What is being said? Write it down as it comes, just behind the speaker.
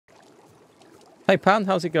Hey Pan,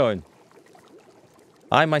 how's it going?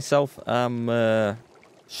 I myself am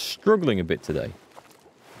struggling a bit today.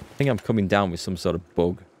 I think I'm coming down with some sort of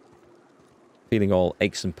bug. Feeling all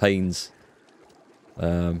aches and pains.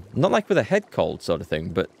 Not like with a head cold sort of thing,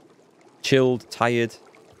 but chilled, tired,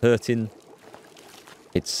 hurting.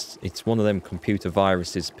 It's one of them computer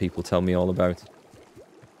viruses people tell me all about.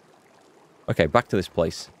 Okay, back to this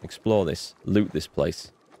place. Explore this. Loot this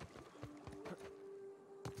place.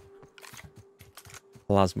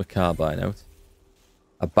 Plasma carbine out.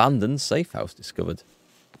 Abandoned safe house discovered.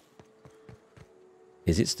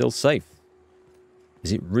 Is it still safe?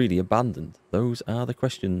 Is it really abandoned? Those are the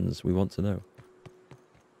questions we want to know.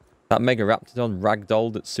 That Mega Raptidon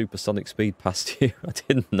ragdolled at supersonic speed past you. I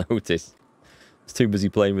didn't notice. I was too busy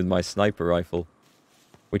playing with my sniper rifle.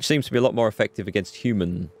 Which seems to be a lot more effective against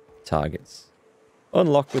human targets.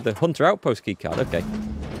 Unlocked with the Hunter Outpost keycard. Okay.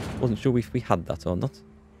 Wasn't sure if we had that or not.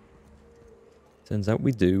 Turns out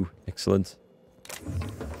we do. Excellent.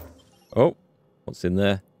 Oh. What's in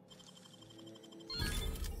there?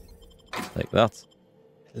 Like that.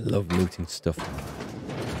 I love looting stuff.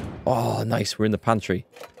 Oh, nice. We're in the pantry.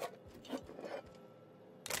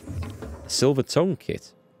 A silver tongue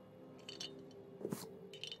kit.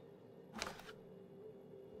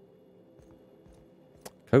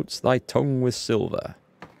 Coats thy tongue with silver.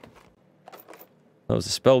 That was a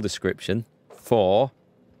spell description for...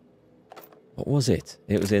 What was it?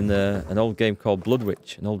 It was in an old game called Blood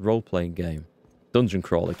Witch, an old role-playing game. Dungeon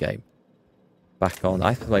crawler game. Back on...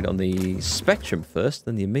 I played it on the Spectrum first,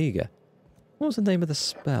 then the Amiga. What was the name of the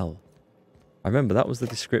spell? I remember that was the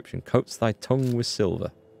description. Coats thy tongue with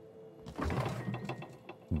silver.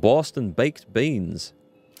 Boarst and baked beans.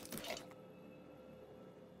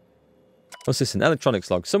 What's this? An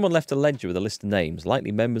electronics log. Someone left a ledger with a list of names,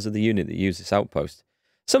 likely members of the unit that use this outpost.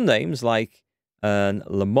 Some names, like an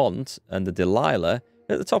Lamont and a Delilah,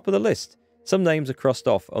 are at the top of the list. Some names are crossed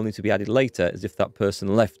off, only to be added later, as if that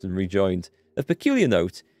person left and rejoined. Of peculiar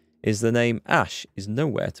note is the name Ash is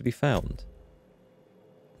nowhere to be found.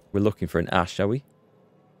 We're looking for an Ash, are we?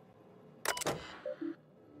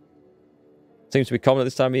 Seems to be common at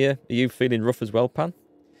this time of year. Are you feeling rough as well, Pan?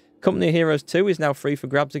 Company of Heroes 2 is now free for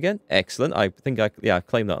grabs again. Excellent. I think I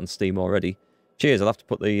claimed that on Steam already. Cheers. I'll have to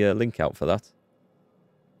put the link out for that.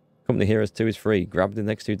 Company of Heroes 2 is free. Grab it in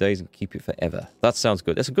the next 2 days and keep it forever. That sounds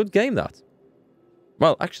good. It's a good game, that.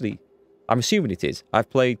 Well, actually, I'm assuming it is.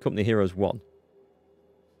 I've played Company of Heroes 1.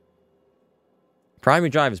 Primary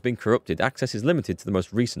drive has been corrupted. Access is limited to the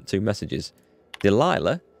most recent 2 messages.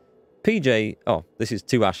 Delilah. PJ... Oh, this is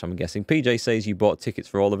to Ash, I'm guessing. PJ says you bought tickets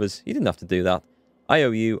for all of us. You didn't have to do that. I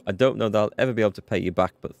owe you. I don't know that I'll ever be able to pay you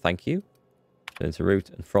back, but thank you. Turn to route.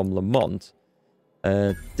 And from Lamont.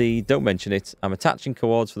 Don't mention it. I'm attaching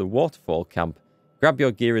coords for the waterfall camp. Grab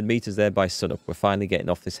your gear and meet us there by sunup. We're finally getting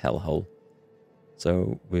off this hellhole.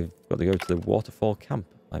 So we've got to go to the waterfall camp,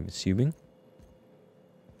 I'm assuming.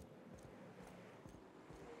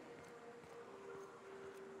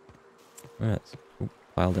 Right. Oh,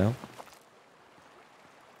 pile down.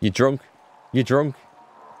 You drunk? You drunk?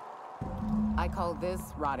 I call this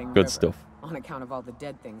rotting Good river, stuff. on account of all the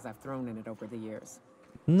dead things I've thrown in it over the years.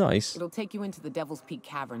 Nice. It'll take you into the Devil's Peak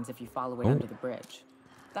Caverns if you follow it under the bridge.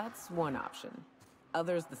 That's one option.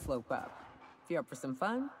 Others the slope up. If you're up for some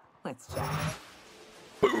fun, let's chat.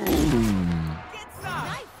 Boom.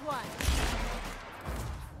 Nice one.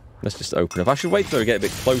 Let's just open up. I should wait till we get a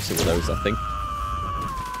bit closer with those, I think.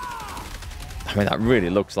 I mean, that really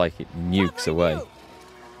looks like it nukes away.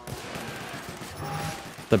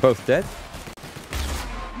 They're both dead?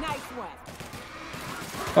 Nice one.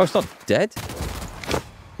 Oh, it's not dead?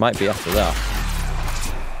 Might be after that.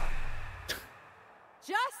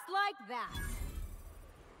 Just like that.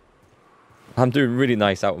 I'm doing really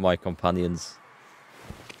nice out with my companions.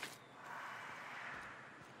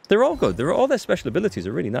 They're all good. All their special abilities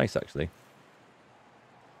are really nice, actually.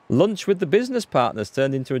 Lunch with the business partners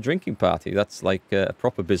turned into a drinking party. That's like a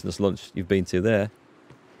proper business lunch you've been to there,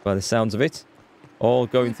 by the sounds of it. All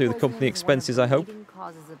going through the company expenses, I hope.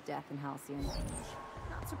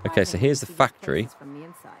 Okay, so here's the factory.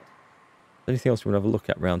 Anything else we want to have a look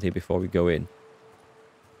at around here before we go in?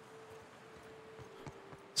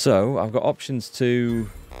 So, I've got options to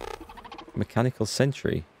mechanical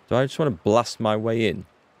sentry. Do I just want to blast my way in?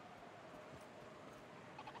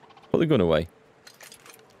 Put the gun away.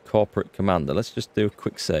 Corporate commander. Let's just do a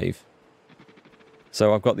quick save.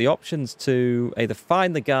 So I've got the options to either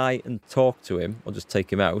find the guy and talk to him, or just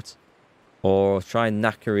take him out, or try and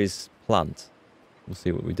knacker his plant. We'll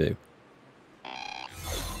see what we do.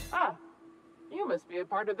 Ah, you must be a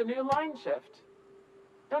part of the new line shift.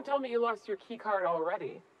 Don't tell me you lost your key card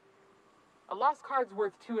already. A lost card's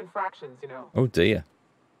worth 2 infractions, you know. Oh dear.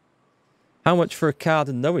 How much for a card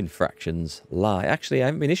and no infractions? Lie. Actually, I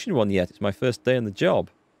haven't been issued one yet. It's my first day on the job.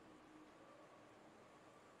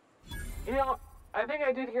 You know, I think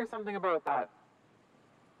I did hear something about that.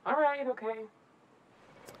 Alright, okay.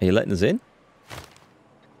 Are you letting us in?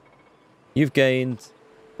 You've gained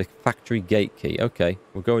the factory gate key. Okay,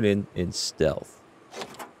 we're going in stealth.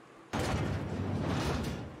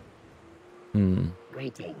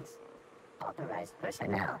 Greetings, authorized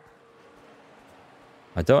personnel.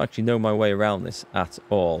 I don't actually know my way around this at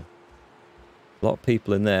all. A lot of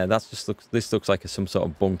people in there. This looks like some sort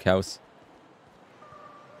of bunkhouse.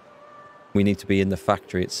 We need to be in the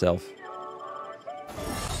factory itself.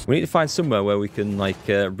 We need to find somewhere where we can like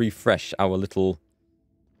refresh our little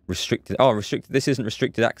restricted. Oh, restricted. This isn't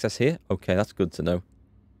restricted access here. Okay, that's good to know.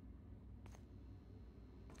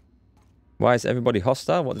 Why is everybody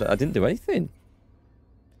hostile? What? I didn't do anything.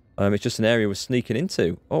 It's just an area we're sneaking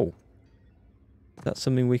into. Oh. That's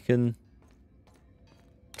something we can...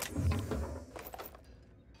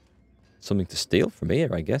 Something to steal from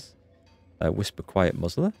here, I guess. Whisper Quiet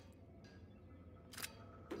Muzzler.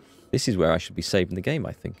 This is where I should be saving the game,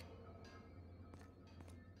 I think.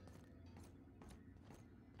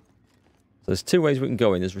 So there's 2 ways we can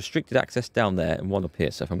go in. There's restricted access down there and one up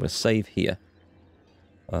here. So if I'm going to save here...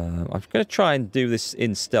 I'm going to try and do this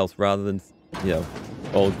in stealth rather than, you know,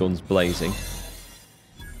 all guns blazing.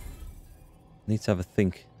 Need to have a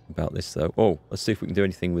think about this, though. Oh, let's see if we can do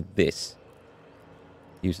anything with this.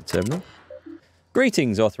 Use the terminal.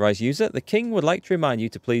 Greetings, authorized user. The King would like to remind you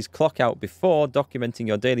to please clock out before documenting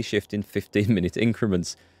your daily shift in 15-minute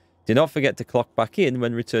increments. Do not forget to clock back in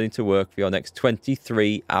when returning to work for your next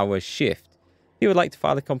 23-hour shift. If you would like to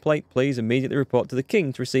file a complaint, please immediately report to the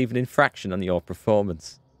King to receive an infraction on your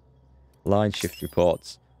performance. Line shift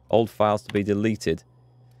reports. Old files to be deleted.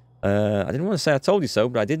 I didn't want to say I told you so,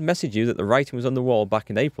 but I did message you that the writing was on the wall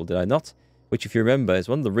back in April, did I not? Which, if you remember, is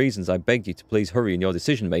one of the reasons I begged you to please hurry in your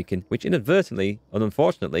decision-making, which inadvertently, and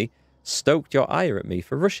unfortunately, stoked your ire at me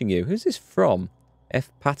for rushing you. Who's this from?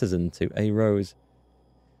 F. Patterson to A. Rose.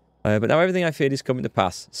 But now everything I feared is coming to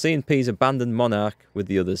pass. C&P's abandoned Monarch with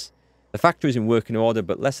the others. The factory's in working order,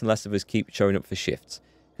 but less and less of us keep showing up for shifts.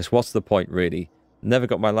 Because what's the point, really? Never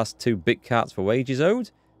got my last 2 bit carts for wages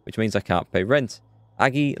owed, which means I can't pay rent.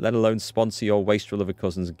 Aggie, let alone sponsor your wastrel of a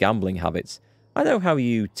cousin's gambling habits. I know how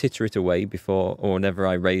you titter it away before or whenever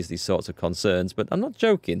I raise these sorts of concerns, but I'm not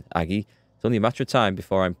joking, Aggie. It's only a matter of time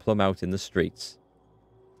before I'm plumb out in the streets.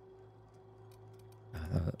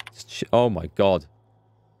 Oh my god.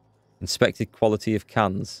 Inspected quality of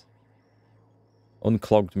cans.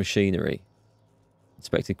 Unclogged machinery.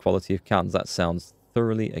 Inspected quality of cans. That sounds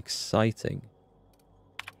thoroughly exciting.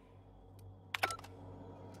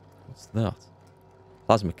 What's that?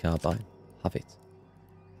 Plasma carbine. Have it.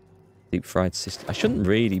 Deep fried system. I shouldn't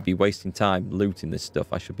really be wasting time looting this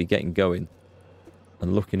stuff. I should be getting going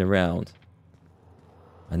and looking around.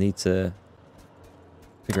 I need to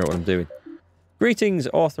figure out what I'm doing. Greetings,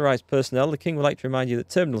 authorized personnel. The King would like to remind you that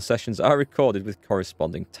terminal sessions are recorded with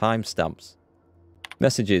corresponding timestamps.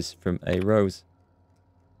 Messages from A. Rose.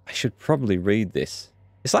 I should probably read this.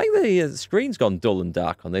 It's like the screen's gone dull and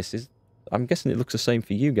dark on this. I'm guessing it looks the same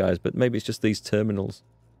for you guys, but maybe it's just these terminals.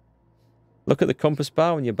 Look at the compass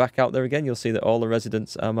bar. When you're back out there again, you'll see that all the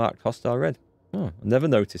residents are marked hostile red. Oh, I never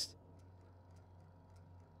noticed.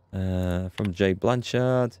 From J.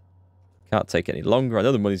 Blanchard. Can't take it any longer. I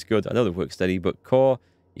know the money's good. I know the work's steady, but core,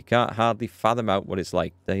 you can't hardly fathom out what it's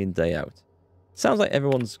like day in, day out. Sounds like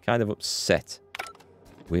everyone's kind of upset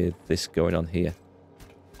with this going on here.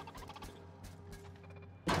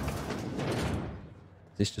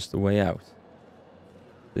 Is this just the way out?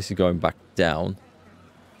 This is going back down.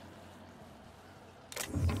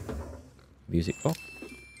 Music off.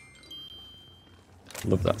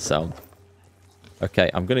 Love that sound. Okay,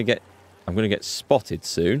 I'm gonna get spotted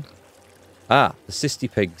soon. Ah, the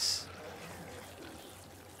Sisty Pigs.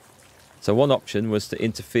 So one option was to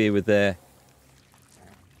interfere with their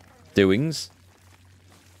doings.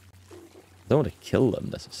 I don't want to kill them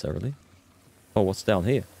necessarily. Oh, what's down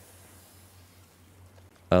here?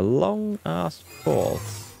 A long-ass fall.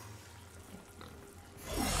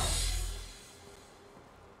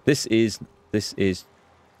 This is...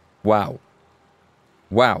 Wow.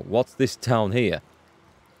 Wow, what's this down here?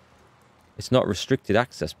 It's not a restricted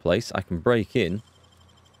access place. I can break in.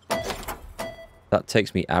 That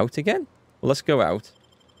takes me out again? Well, let's go out.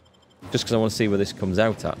 Just because I want to see where this comes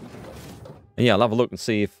out at. And yeah, I'll have a look and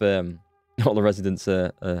see if all the residents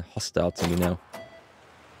are hostile to me now.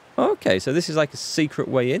 Okay, so this is like a secret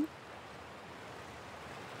way in.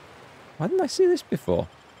 Why didn't I see this before?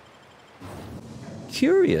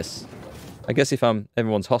 Curious. I guess if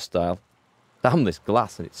everyone's hostile. Damn this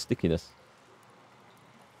glass and its stickiness.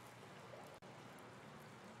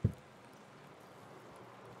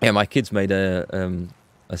 Yeah, my kids made a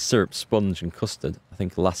syrup sponge and custard, I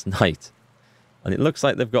think, last night. And it looks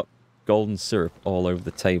like they've got golden syrup all over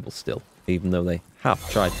the table still, even though they have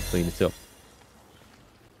tried to clean it up.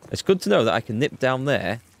 It's good to know that I can nip down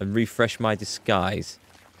there and refresh my disguise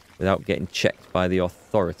without getting checked by the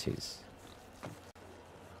authorities.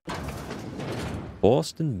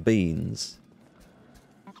 Boarst and beans.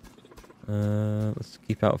 Let's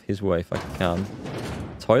keep out of his way if I can.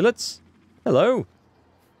 Toilets? Hello.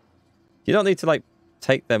 You don't need to, like,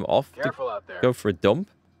 take them off Careful out there. go for a dump.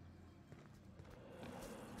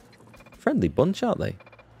 Friendly bunch, aren't they?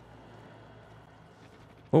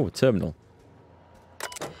 Oh, a terminal.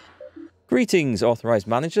 Greetings, authorized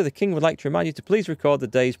manager. The king would like to remind you to please record the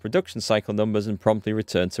day's production cycle numbers and promptly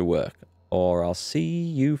return to work. Or I'll see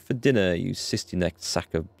you for dinner, you cysty-necked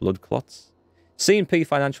sack of blood clots. C&P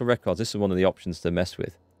financial records. This is one of the options to mess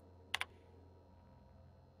with.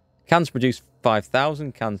 Cans produced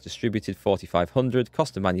 5,000. Cans distributed 4,500.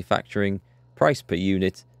 Cost of manufacturing. Price per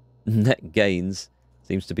unit. Net gains.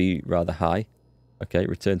 Seems to be rather high. Okay,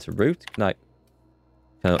 return to route. Can I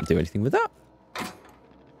not do anything with that?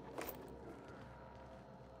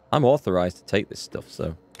 I'm authorized to take this stuff,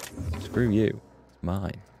 so screw you. It's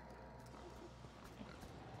mine.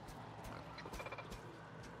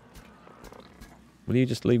 Will you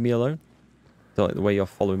just leave me alone? Don't like the way you're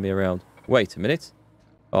following me around. Wait a minute.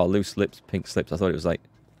 Oh, loose lips, pink slips. I thought it was like...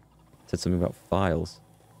 said something about files.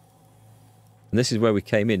 And this is where we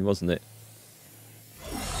came in, wasn't it?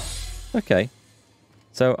 Okay.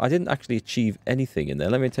 So I didn't actually achieve anything in there.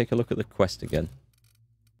 Let me take a look at the quest again.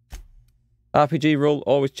 RPG rule,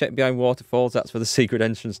 always check behind waterfalls. That's where the secret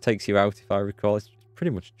entrance takes you out, if I recall. It's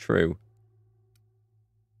pretty much true.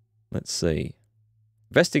 Let's see.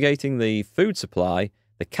 Investigating the food supply,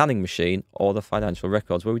 the canning machine, or the financial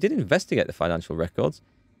records. Well, we did investigate the financial records.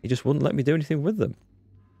 He just wouldn't let me do anything with them.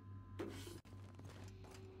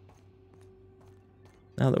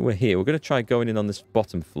 Now that we're here, we're going to try going in on this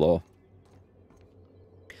bottom floor.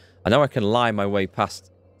 I know I can lie my way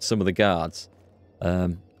past some of the guards.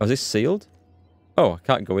 Oh, is this sealed? Oh, I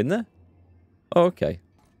can't go in there? Oh, okay.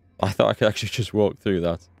 I thought I could actually just walk through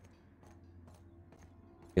that.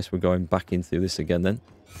 Guess we're going back in through this again then.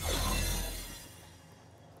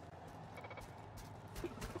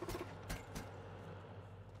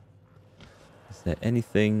 Is there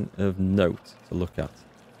anything of note to look at?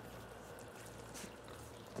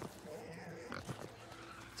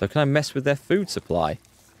 So can I mess with their food supply?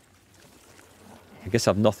 I guess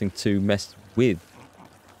I've nothing to mess with.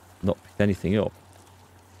 Not pick anything up.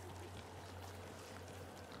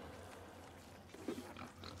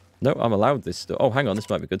 No, I'm allowed this stuff. Oh, hang on, this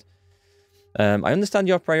might be good. I understand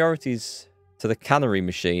your priorities to the cannery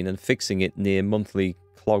machine and fixing it near monthly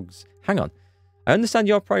clogs. Hang on. I understand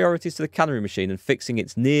your priorities to the cannery machine and fixing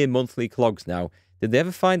its near monthly clogs now. Did they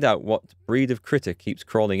ever find out what breed of critter keeps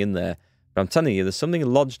crawling in there? But I'm telling you, there's something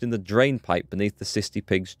lodged in the drain pipe beneath the cysty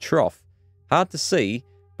pig's trough. Hard to see,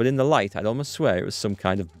 but in the light, I'd almost swear it was some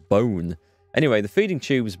kind of bone. Anyway, the feeding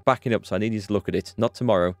tube's backing up, so I need you to look at it. Not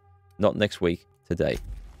tomorrow, not next week, today.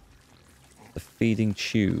 The feeding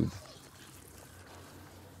tube.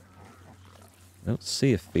 I don't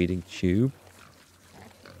see a feeding tube.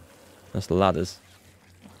 That's the ladders.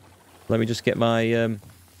 Let me just get my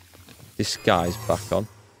disguise back on.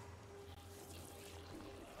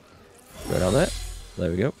 Go down there.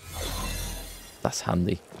 There we go. That's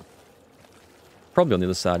handy. Probably on the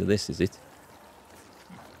other side of this, is it?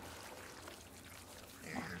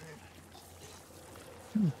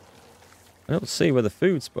 I don't see where the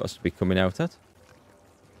food's supposed to be coming out at.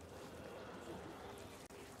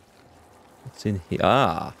 What's in here?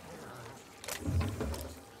 Ah!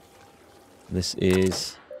 This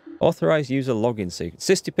is authorized user login secret.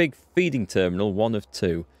 Cysty Pig feeding terminal 1 of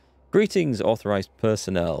 2. Greetings, authorized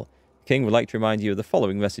personnel. The king would like to remind you of the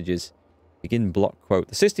following messages. Begin block quote.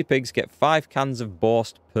 The Cysty Pigs get 5 cans of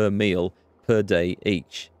Boarst per meal per day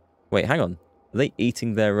each. Wait, hang on. Are they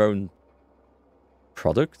eating their own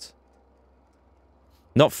product?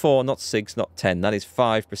 Not 4, not 6, not 10. That is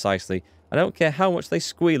 5 precisely. I don't care how much they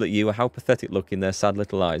squeal at you or how pathetic looking their sad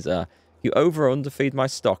little eyes are. If you over or underfeed my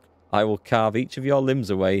stock, I will carve each of your limbs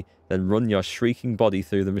away, then run your shrieking body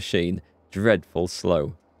through the machine. Dreadful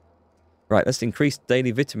slow. Right, let's increase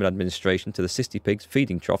daily vitamin administration to the Cysty Pigs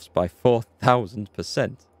feeding troughs by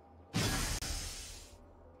 4,000%.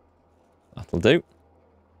 That'll do.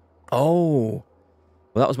 Oh!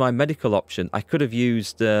 Well, that was my medical option. I could have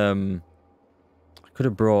used... I could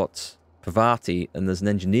have brought Pavati, and there's an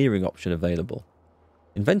engineering option available.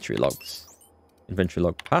 Inventory logs. Inventory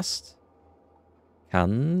log past.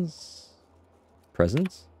 Cans.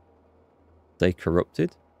 Present. Day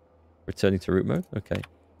corrupted. Returning to root mode. Okay.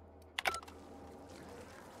 Can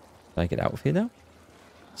I get out of here now?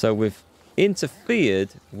 So we've interfered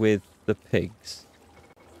with the pigs.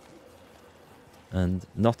 And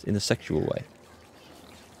not in a sexual way.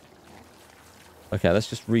 Okay, let's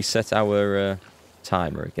just reset our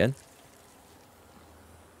timer again.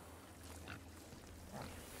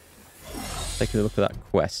 Taking a look at that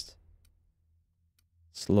quest.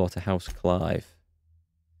 Slaughterhouse Clive.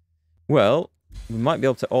 Well, we might be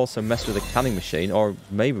able to also mess with the canning machine, or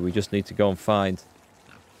maybe we just need to go and find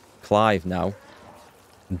Clive now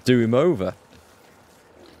and do him over.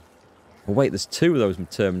 Oh wait, there's 2 of those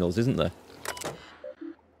terminals, isn't there?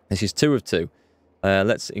 This is 2 of 2.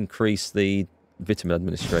 Let's increase the vitamin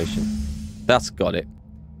administration. That's got it.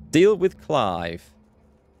 Deal with Clive.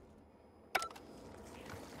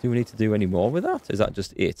 Do we need to do any more with that? Is that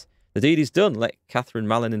just it? The deed is done. Let Catherine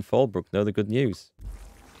Mallon in Fallbrook know the good news.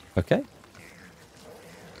 Okay.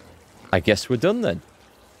 I guess we're done then.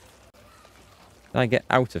 Can I get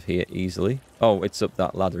out of here easily? Oh, it's up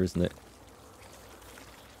that ladder, isn't it?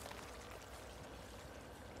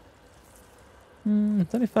 I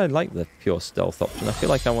don't know if I like the pure stealth option. I feel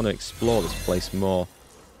like I want to explore this place more.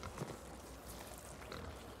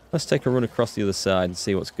 Let's take a run across the other side and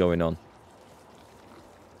see what's going on.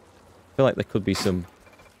 I feel like there could be some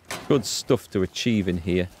good stuff to achieve in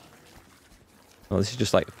here. Oh, this is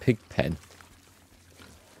just like a pig pen.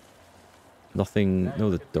 Nothing... No,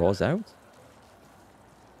 the door's out?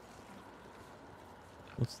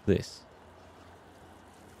 What's this?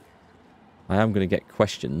 I am going to get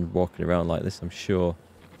questioned walking around like this, I'm sure.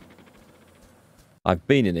 I've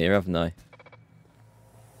been in here, haven't I?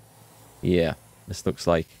 Yeah, this looks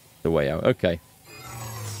like the way out. Okay.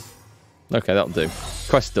 Okay, that'll do.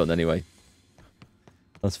 Quest done anyway.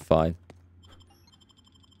 That's fine.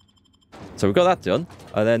 So we've got that done.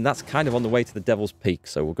 And then that's kind of on the way to the Devil's Peak,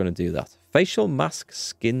 so we're going to do that. Facial mask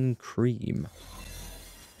skin cream.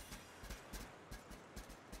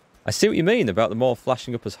 I see what you mean about them all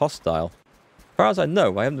flashing up as hostile. As far as I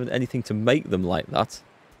know, I haven't done anything to make them like that.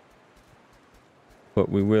 But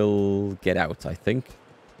we will get out, I think.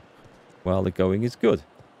 While the going is good.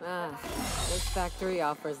 This factory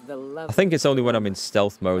offers the I think it's only when I'm in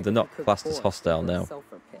stealth mode. They're not classed as hostile now.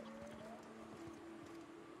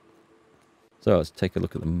 So let's take a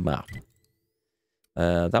look at the map.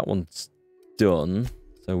 That one's done.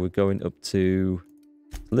 So we're going up to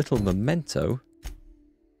Little Memento.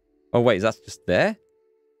 Oh wait, is that just there?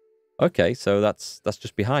 Okay, so that's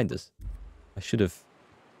just behind us. I should have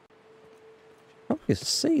probably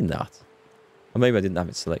seen that. Or maybe I didn't have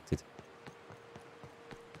it selected.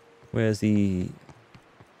 Where's the... Is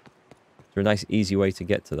there a nice easy way to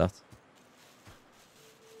get to that?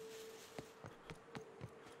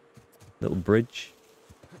 Little bridge.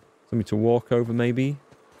 Something to walk over maybe.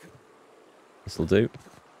 This'll do.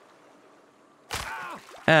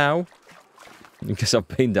 Ow! I guess I've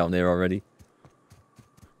been down there already.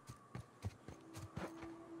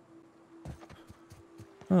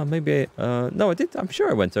 Oh, maybe... no, I did. I'm sure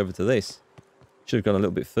I went over to this. Should have gone a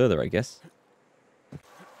little bit further, I guess.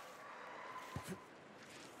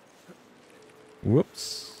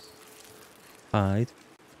 Whoops. Hide.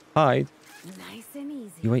 Hide. Nice and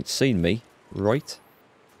easy. You ain't seen me, right?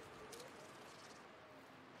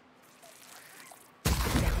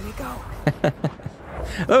 Down we go.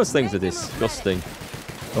 Those things are disgusting.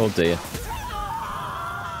 Oh dear.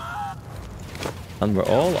 And we're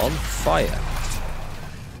all on fire.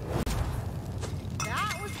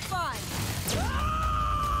 That was fun.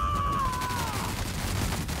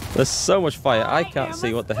 There's so much fire, I can't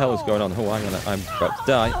see what the hell is going on. Oh, hang on, I'm about to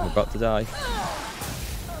die. I'm about to die.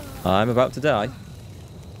 I'm about to die.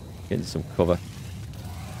 Getting some cover.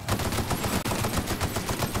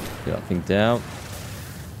 Get that thing down.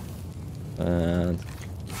 And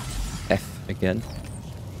F again.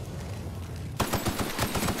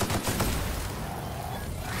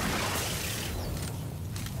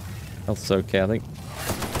 Health's okay, I think.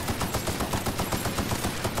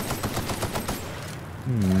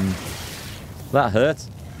 That hurt.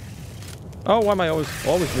 Oh, why am I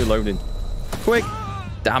always reloading? Quick!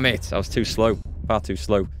 Damn it! I was too slow. Far too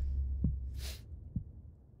slow.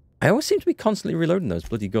 I always seem to be constantly reloading those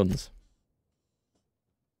bloody guns.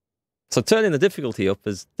 So turning the difficulty up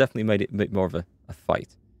has definitely made it a bit more of a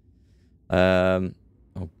fight. Oh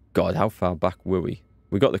god, how far back were we?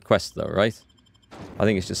 We got the quest though, right? I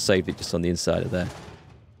think it's just saved it just on the inside of there.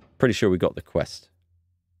 Pretty sure we got the quest.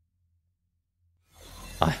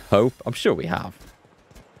 I hope. I'm sure we have.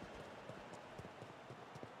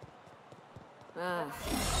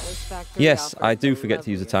 Yes, I do forget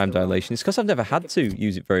to use the time dilation. It's because I've never had to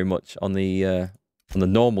use it very much on the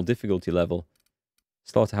normal difficulty level.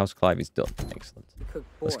 Slaughterhouse Clive is done. Excellent.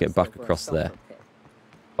 Let's get back across there.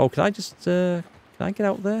 Oh, can I just... can I get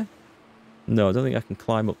out there? No, I don't think I can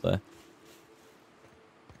climb up there.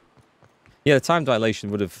 Yeah, the time dilation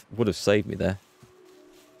would have saved me there.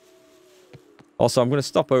 Also, I'm going to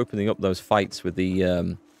stop opening up those fights with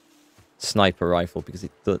the sniper rifle because I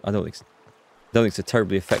don't think it's a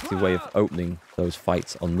terribly effective way of opening those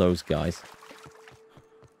fights on those guys.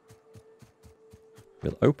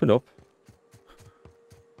 We'll open up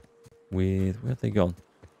with... Where have they gone?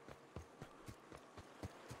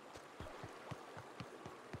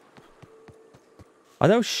 I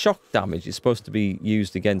know shock damage is supposed to be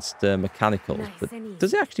used against mechanicals, but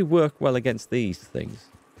does it actually work well against these things?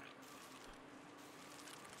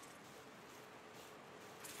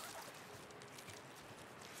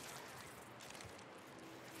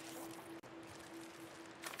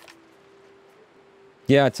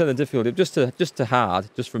 Yeah, I turned the difficulty just to hard,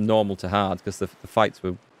 just from normal to hard, because the fights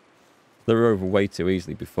they were over way too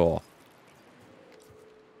easily before.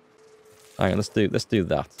 Hang on, let's do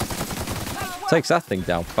that. Takes that thing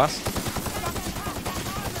down fast.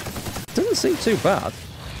 Doesn't seem too bad.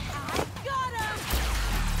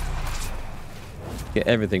 Get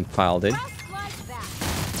everything piled in.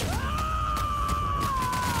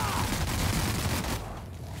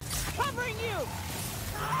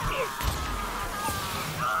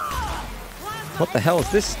 What the hell is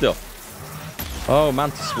this stuff? Oh,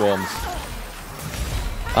 mantis swarms.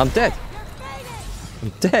 I'm dead.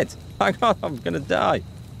 I'm dead. Hang on, I'm gonna die.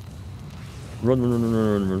 Run, run, run,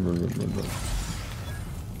 run, run, run, run, run, run, run.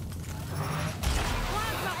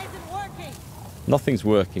 Nothing's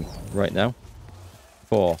working right now.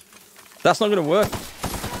 4. That's not going to work.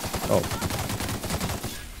 Oh.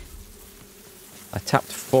 I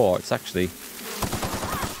tapped 4. It's actually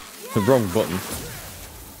the wrong button.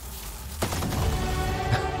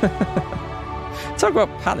 Talk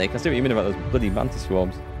about panic. I see what you mean about those bloody mantis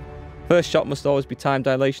swarms. First shot must always be time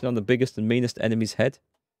dilation on the biggest and meanest enemy's head.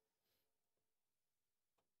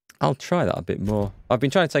 I'll try that a bit more. I've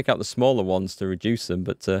been trying to take out the smaller ones to reduce them,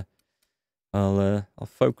 but I'll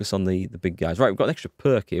focus on the big guys. Right, we've got an extra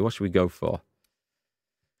perk here. What should we go for?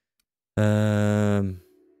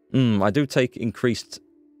 I do take increased...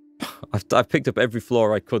 I've picked up every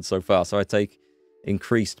floor I could so far, so I take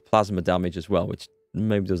increased plasma damage as well, which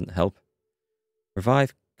maybe doesn't help.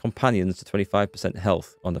 Revive companions to 25%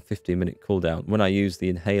 health on a 15-minute cooldown when I use the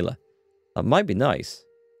inhaler. That might be nice.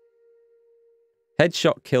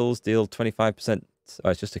 Headshot kills deal 25%. Oh,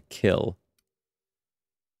 it's just a kill.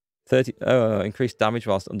 30. Increased damage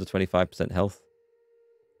whilst under 25% health.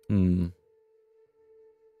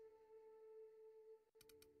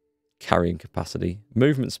 Carrying capacity.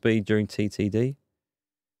 Movement speed during TTD.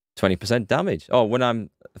 20% damage. Oh, when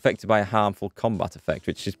I'm affected by a harmful combat effect,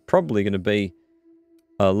 which is probably going to be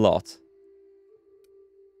a lot.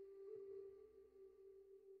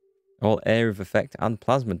 All area of effect and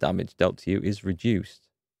plasma damage dealt to you is reduced.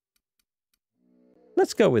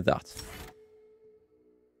 Let's go with that.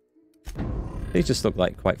 These just look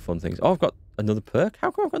like quite fun things. Oh, I've got another perk? How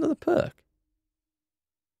come I've got another perk?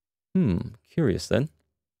 Curious then.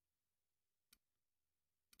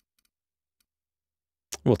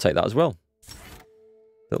 We'll take that as well.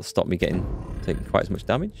 That'll stop me taking quite as much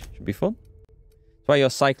damage. Should be fun. That's why you're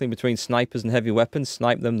cycling between snipers and heavy weapons.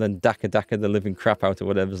 Snipe them, then daka the living crap out of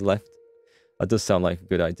whatever's left. That does sound like a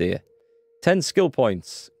good idea. 10 skill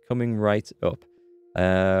points coming right up.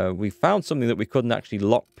 We found something that we couldn't actually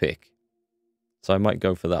lockpick. So I might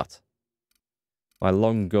go for that. My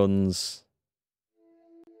long guns...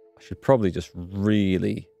 I should probably just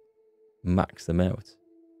really max them out.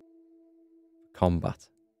 Combat.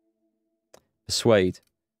 Persuade.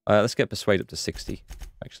 Let's get Persuade up to 60,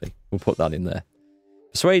 actually. We'll put that in there.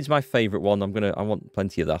 Persuade's my favourite one. I want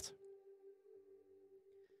plenty of that.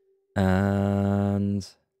 And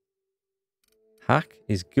hack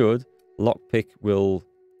is good. Lockpick we'll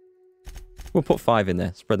put 5 in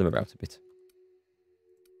there. Spread them about a bit.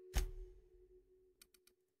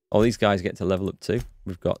 All these guys get to level up too.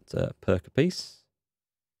 We've got perk apiece.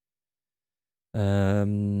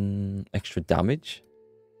 Extra damage.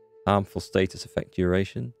 Harmful status effect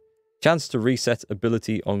duration. Chance to reset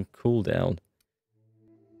ability on cooldown.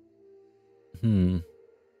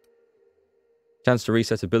 Chance to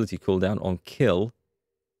reset ability cooldown on kill.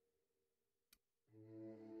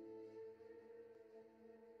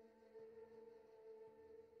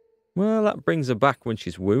 Well, that brings her back when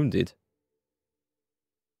she's wounded.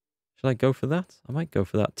 Should I go for that? I might go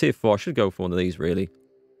for that. Tier 4, I should go for one of these, really.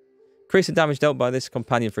 Increase the damage dealt by this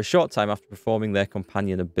companion for a short time after performing their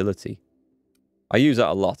companion ability. I use that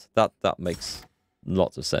a lot. That makes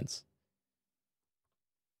lots of sense.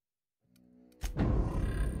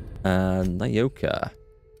 And Nayoka.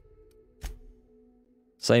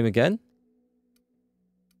 Same again.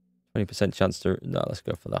 20% chance to... No, let's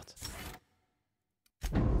go for that.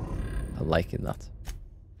 I'm liking that.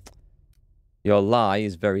 Your lie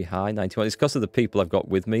is very high, 91. It's because of the people I've got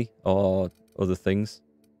with me or other things.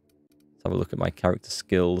 Let's have a look at my character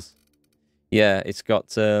skills. Yeah, it's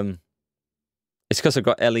got... it's because I've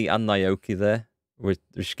got Ellie and Naoki there,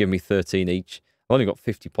 which give me 13 each. I've only got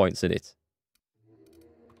 50 points in it.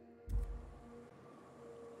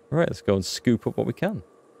 Alright, let's go and scoop up what we can.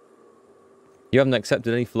 You haven't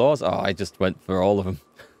accepted any flaws? Oh, I just went for all of them.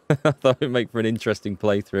 I thought it would make for an interesting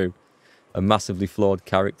playthrough. A massively flawed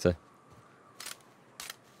character.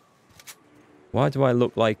 Why do I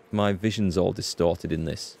look like my vision's all distorted in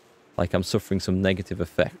this? Like I'm suffering some negative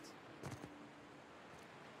effect.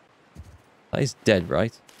 That is dead,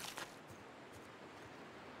 right?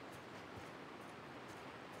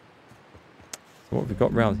 So what have we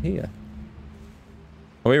got round here?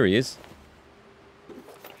 Oh, here he is.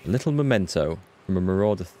 A little memento from a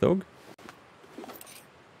marauder thug.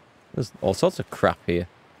 There's all sorts of crap here.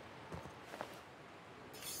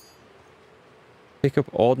 Pick up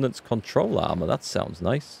ordnance control armor. That sounds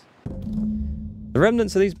nice. The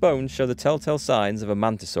remnants of these bones show the telltale signs of a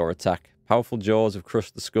mantisaur attack. Powerful jaws have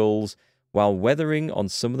crushed the skulls, while weathering on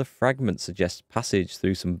some of the fragments suggests passage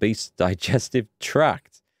through some beast's digestive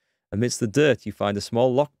tract. Amidst the dirt, you find a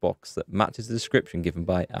small lockbox that matches the description given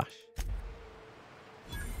by Ash.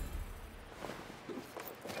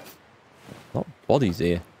 Not bodies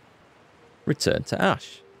here. Return to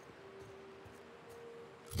Ash.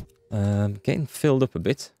 Getting filled up a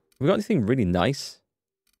bit. Have we got anything really nice?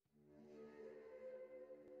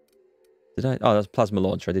 Did I? Oh, that's plasma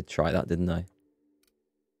launcher. I did try that, didn't I?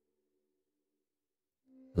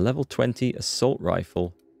 Level 20 assault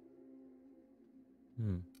rifle.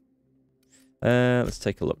 Let's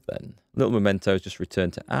take a look then. Little mementos, just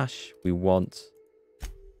return to Ash. We want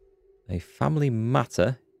a family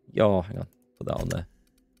matter. Oh, hang on. Put that on there.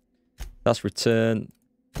 That's return.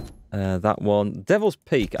 That one. Devil's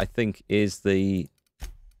Peak, I think, is the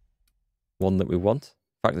one that we want.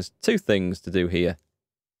 In fact, there's two things to do here.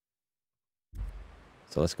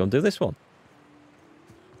 So let's go and do this one.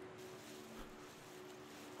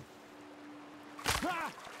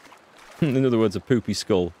 In other words, a poopy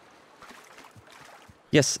skull.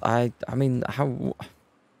 Yes, I mean, how...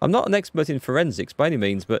 I'm not an expert in forensics by any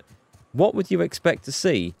means, but what would you expect to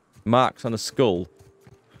see marks on a skull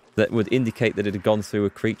that would indicate that it had gone through a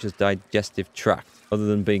creature's digestive tract, other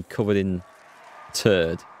than being covered in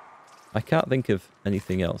turd? I can't think of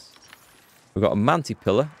anything else. We've got a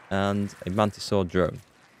mantipillar and a mantisaur drone.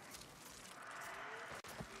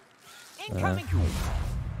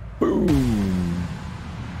 Boom!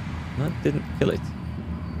 That didn't kill it.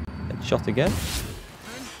 Get shot again.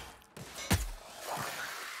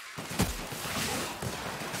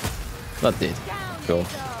 That did. Cool.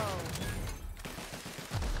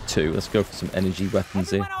 2. Let's go for some energy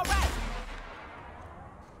weapons here.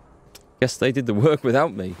 Guess they did the work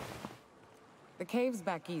without me. The caves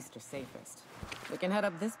back east are safest. We can head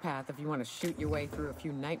up this path if you want to shoot your way through a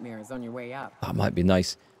few nightmares on your way up. That might be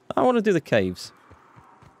nice. I want to do the caves.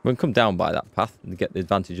 We can come down by that path and get the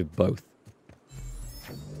advantage of both.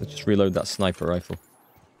 Let's just reload that sniper rifle.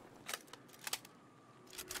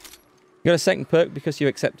 You got a second perk because you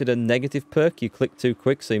accepted a negative perk. You clicked too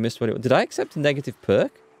quick, so you missed what it was. Did I accept a negative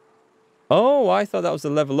perk? Oh, I thought that was the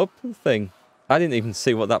level up thing. I didn't even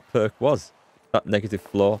see what that perk was. That negative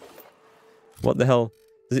flaw. What the hell?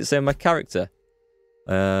 Does it say on my character?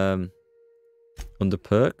 Under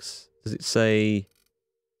perks? Does it say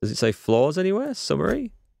flaws anywhere?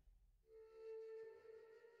 Summary?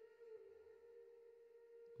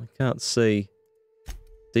 I can't see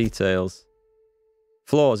details.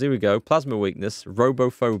 Flaws, here we go. Plasma weakness,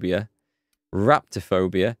 robophobia,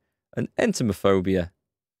 raptophobia, and entomophobia.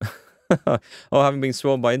 Oh, having been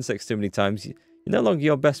swarmed by insects too many times, you're no longer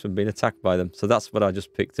your best when being attacked by them. So that's what I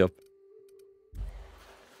just picked up.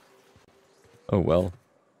 Oh well.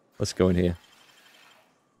 Let's go in here.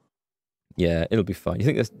 Yeah, it'll be fine. You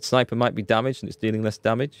think the sniper might be damaged and it's dealing less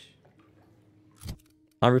damage?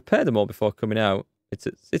 I repaired them all before coming out. It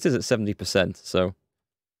is at 70%, so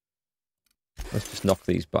let's just knock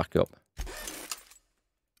these back up.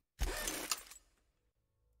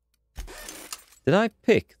 Did I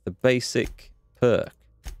pick the basic perk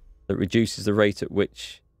that reduces the rate at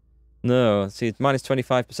which No, see, it's minus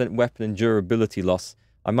 25% weapon and durability loss.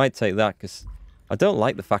 I might take that because I don't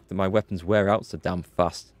like the fact that my weapons wear out so damn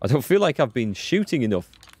fast. I don't feel like I've been shooting enough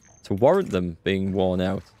to warrant them being worn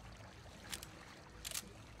out.